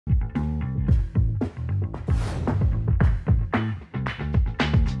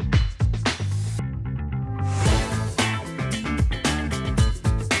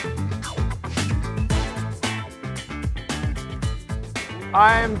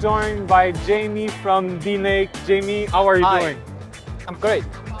I am joined by Jeremie from Dnake. Jeremie, how are you doing? I'm great.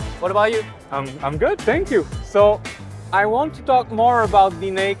 What about you? I'm good, thank you. So I want to talk more about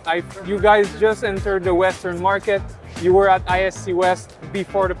Dnake. You guys just entered the Western market. You were at ISC West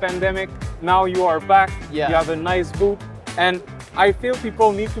before the pandemic. Now you are back. Yeah. You have a nice booth. And I feel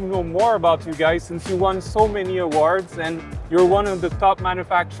people need to know more about you guys since you won so many awards and you're one of the top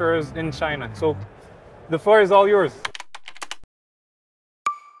manufacturers in China. So the floor is all yours.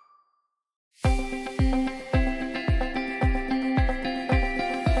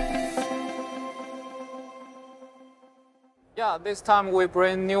 Yeah, this time we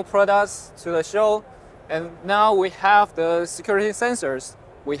bring new products to the show, and now we have the security sensors.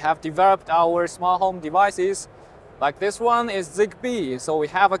 We have developed our smart home devices. Like this one is Zigbee, so we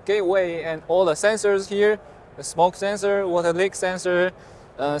have a gateway and all the sensors here, the smoke sensor, water leak sensor,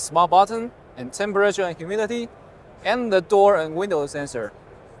 smart button, and temperature and humidity, and the door and window sensor.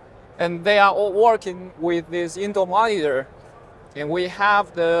 And they are all working with this indoor monitor. And we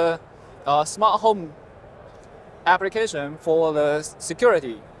have the smart home application for the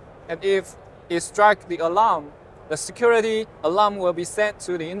security. And if it strikes the alarm, the security alarm will be sent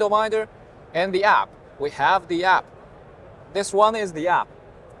to the indoor monitor and the app. We have the app. This one is the app.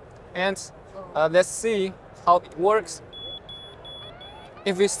 And let's see how it works.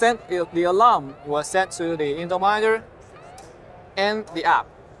 If we send the alarm, it will send to the indoor monitor and the app.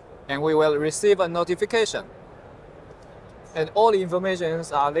 And we will receive a notification. And all the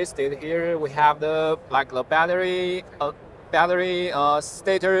informations are listed here. We have the battery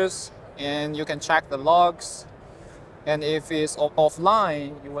status, and you can check the logs. And if it's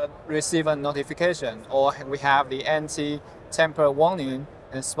offline, you will receive a notification. Or we have the anti-tamper warning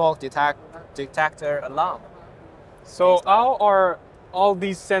and smoke detector alarm. So how are all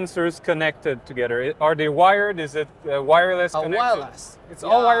these sensors connected together? Are they wired? Is it wireless connection? Wireless. It's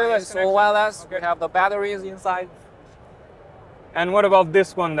all wireless. It's all wireless. Okay. We have the batteries inside. And what about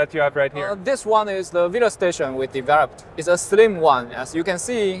this one that you have right here? This one is the video station we developed. It's a slim one. As you can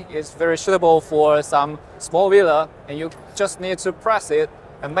see, it's very suitable for some small villa, and you just need to press it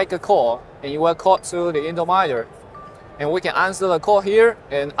and make a call, and you will call to the indoor monitor. And we can answer the call here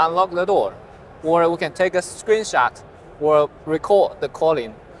and unlock the door. Or we can take a screenshot or record the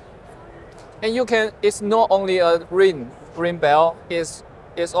calling. And you can, it's not only a ring bell, it's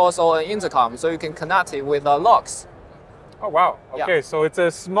also an intercom, so you can connect it with the locks. Oh wow! Okay, yeah. So it's a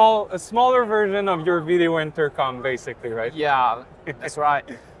smaller version of your video intercom, basically, right? Yeah, that's right.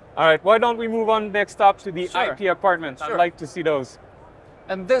 All right. Why don't we move on next up to the Sure. IP apartments? Sure. I'd like to see those.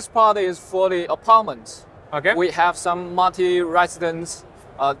 And this part is for the apartments. Okay. We have some multi-residence,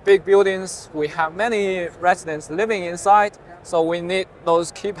 big buildings. We have many residents living inside, so we need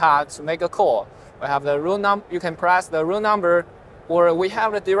those keypads to make a call. We have the room number. You can press the room number, or we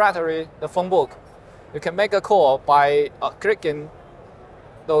have the directory, the phone book. You can make a call by clicking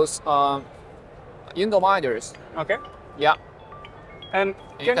those indoor monitors. Okay. Yeah. And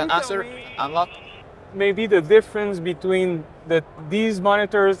you can answer, unlock. Maybe the difference between these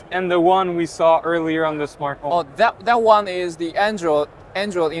monitors and the one we saw earlier on the smart home. Oh, that one is the Android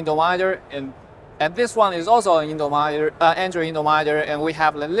indoor monitor, and this one is also an indoor monitor, Android indoor monitor, and we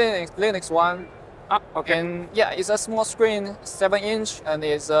have the Linux one. Okay. And yeah, it's a small screen, 7-inch, and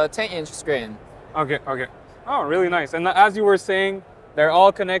it's a 10-inch screen. Okay. Okay. Oh, really nice. And as you were saying, they're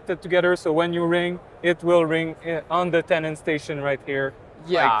all connected together. So when you ring, it will ring on the tenant station right here.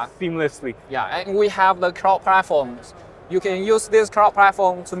 Yeah. Like, seamlessly. Yeah, and we have the cloud platforms. You can use this cloud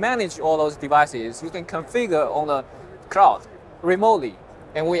platform to manage all those devices. You can configure on the cloud remotely.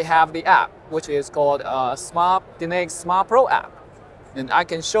 And we have the app, which is called Dnake Smart Pro app. And I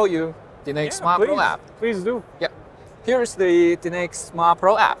can show you Dnake Smart Pro app. Please do. Yeah. Here's the Dnake Smart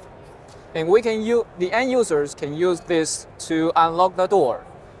Pro app. And we can use, the end users can use this to unlock the door.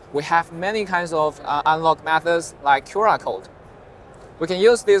 We have many kinds of unlock methods like QR code. We can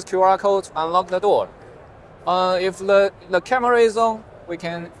use this QR code to unlock the door. If the camera is on, we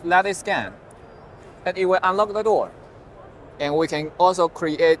can let it scan, and it will unlock the door. And we can also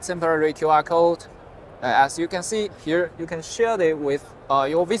create temporary QR code. As you can see here, you can share it with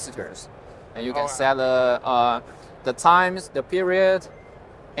your visitors, and you can set the times, the period,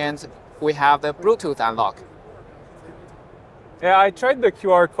 and we have the Bluetooth unlock. Yeah, I tried the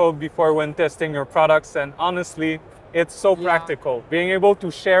QR code before when testing your products, and honestly, it's so practical. Being able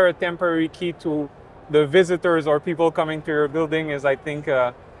to share a temporary key to the visitors or people coming to your building is, I think,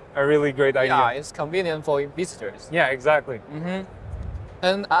 a really great idea. Yeah, it's convenient for visitors. Yeah, exactly. Mm-hmm.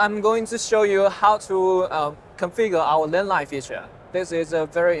 And I'm going to show you how to configure our landline feature. This is a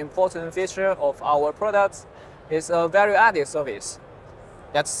very important feature of our products. It's a value-added service.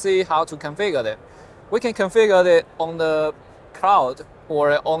 let's see how to configure it. We can configure it on the cloud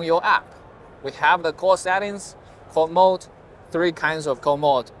or on your app. We have the call settings, call mode, 3 kinds of call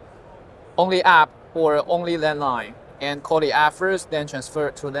mode. Only app or only landline. And call the app first, then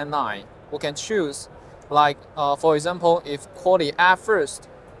transfer to landline. We can choose, like for example, if call the app first,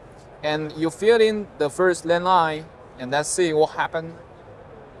 and you fill in the first landline, and let's see what happens.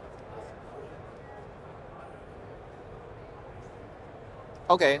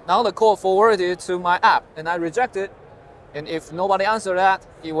 Okay, now the call forwarded to my app, and I reject it. And if nobody answers that,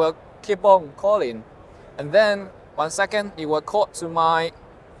 it will keep on calling. And then 1 second, it will call to my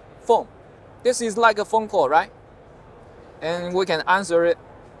phone. This is like a phone call, right? And we can answer it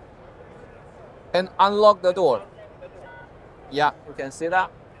and unlock the door. Yeah, you can see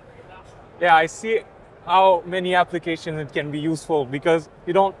that. Yeah, I see how many applications it can be useful because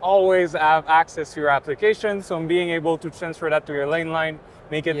you don't always have access to your application. So being able to transfer that to your landline,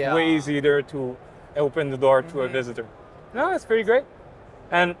 make it way easier to open the door to a visitor. No, that's pretty great.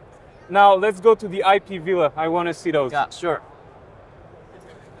 And now let's go to the IP Villa. I want to see those. Yeah, sure.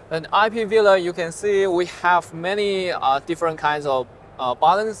 An IP Villa, you can see we have many different kinds of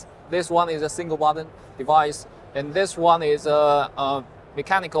buttons. This one is a single button device, and this one is a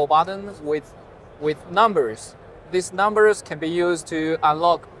mechanical button with numbers. These numbers can be used to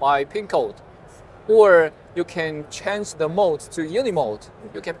unlock by pin code, or you can change the mode to uni mode.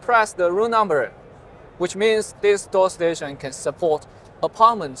 You can press the room number, which means this door station can support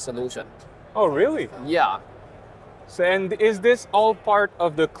apartment solution. Oh, really? Yeah. So, and is this all part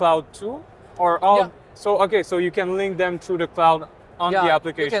of the cloud too? Or all? Yeah. So, okay, so you can link them through the cloud on the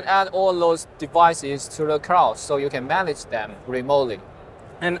application. You can add all those devices to the cloud so you can manage them remotely.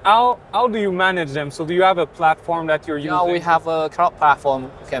 And how do you manage them? So do you have a platform that you're using? Now we have a cloud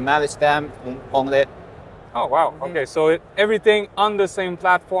platform. You can manage them on it. Oh, wow. Okay, so everything on the same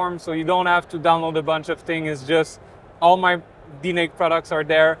platform, so you don't have to download a bunch of things. It's just all my Dnake products are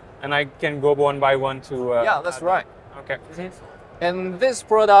there, and I can go one by one to... yeah, that's right. Okay. And this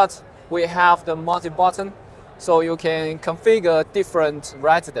product, we have the multi-button, so you can configure different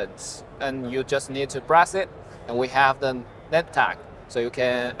residents, and you just need to press it. And we have the net tag, so you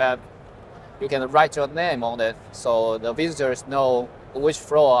can write your name on it, so the visitors know which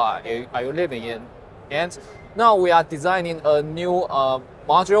floor are you living in. And now we are designing a new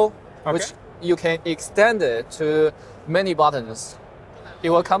module, which you can extend it to many buttons. It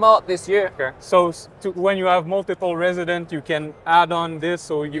will come out this year. Okay. So when you have multiple residents, you can add on this,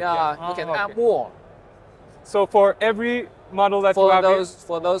 so you can add more. So for every model that you have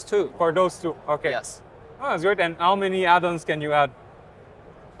for those two. For those two, okay. Yes. Oh, that's great. And how many add-ons can you add?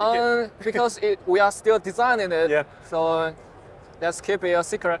 Because we are still designing it. Yeah. So let's keep it a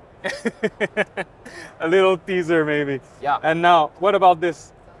secret. A little teaser, maybe. Yeah. And now, what about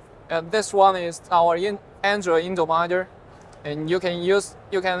this? And this one is our Android indoor monitor, and you can use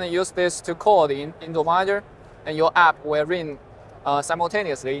this to call the indoor monitor, and your app will ring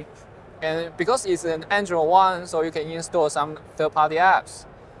simultaneously. And because it's an Android one, so you can install some third-party apps.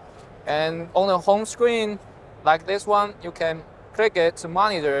 And on the home screen, like this one, you can click it to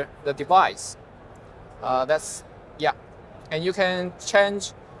monitor the device. And you can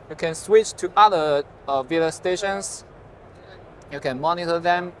switch to other Villa stations. You can monitor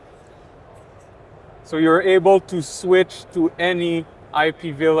them. So you're able to switch to any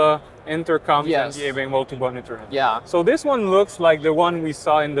IP Villa Intercom and be able to monitor it. Yeah. So this one looks like the one we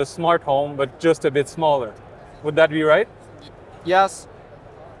saw in the smart home, but just a bit smaller. Would that be right? Yes.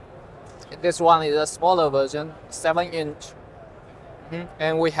 This one is a smaller version, 7-inch.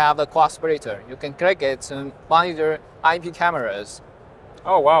 And we have the quad splitter. You can click it to monitor IP cameras.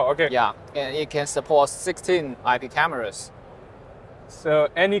 Oh, wow, okay. Yeah, and it can support 16 IP cameras. So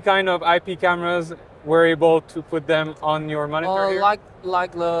any kind of IP cameras, we're able to put them on your monitor here?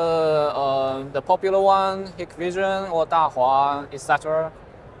 Like the popular one, Hikvision or Dahua, etc.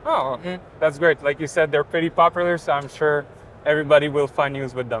 Oh, that's great. Like you said, they're pretty popular, so I'm sure everybody will find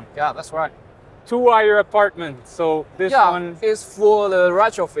use with them. Yeah, that's right. 2-wire apartment. So this one is for the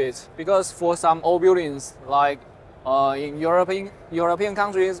retrofit, because for some old buildings like in European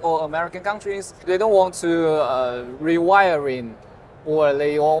countries or American countries, they don't want to rewiring, or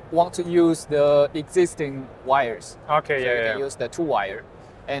they want to use the existing wires. Okay, so you can use the 2-wire,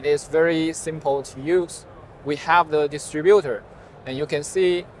 and it's very simple to use. We have the distributor, and you can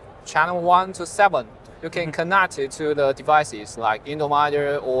see channel 1 to 7. You can connect it to the devices like indoor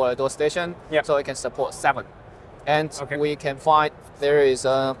monitor or door station, so it can support 7. And we can find there is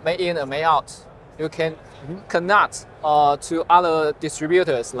a main-in and main-out. You can connect to other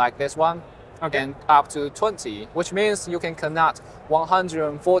distributors like this one, Okay. and up to 20, which means you can connect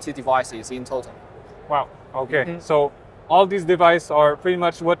 140 devices in total. Wow. Okay. So all these devices are pretty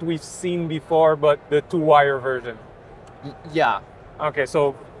much what we've seen before, but the 2-wire version. Yeah. Okay.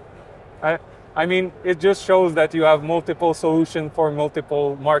 So, I mean, it just shows that you have multiple solutions for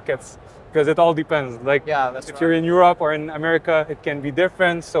multiple markets, because it all depends. Like, Yeah, that's if right. you're in Europe or in America, it can be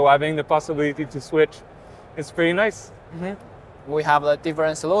different. So having the possibility to switch is pretty nice. We have the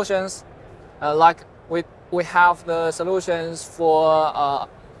different solutions. Like we have the solutions for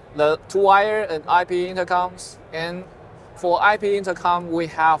the 2-wire and IP intercoms, and for IP intercom we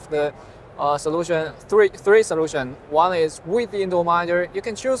have the solution three solution. One is with the indoor monitor. You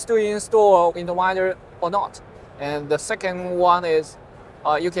can choose to install indoor monitor or not. And the second one is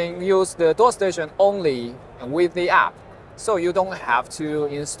you can use the door station only with the app, so you don't have to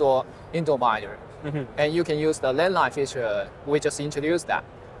install indoor monitor. And you can use the landline feature. We just introduced that.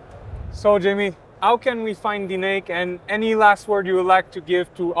 So Jeremie, how can we find Dnake, and any last word you would like to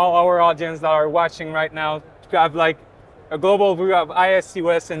give to all our audience that are watching right now to have like a global view of ISC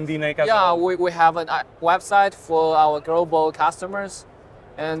West and Dnake as well? We have a website for our global customers,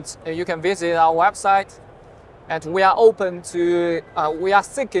 and you can visit our website. And we are open to, we are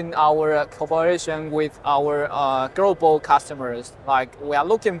seeking our cooperation with our global customers. Like, we are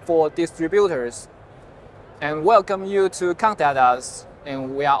looking for distributors, and welcome you to contact us,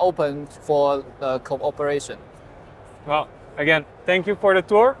 and we are open for cooperation. Well, again, thank you for the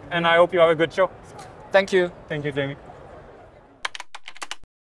tour, and I hope you have a good show. Thank you. Thank you, Jeremie.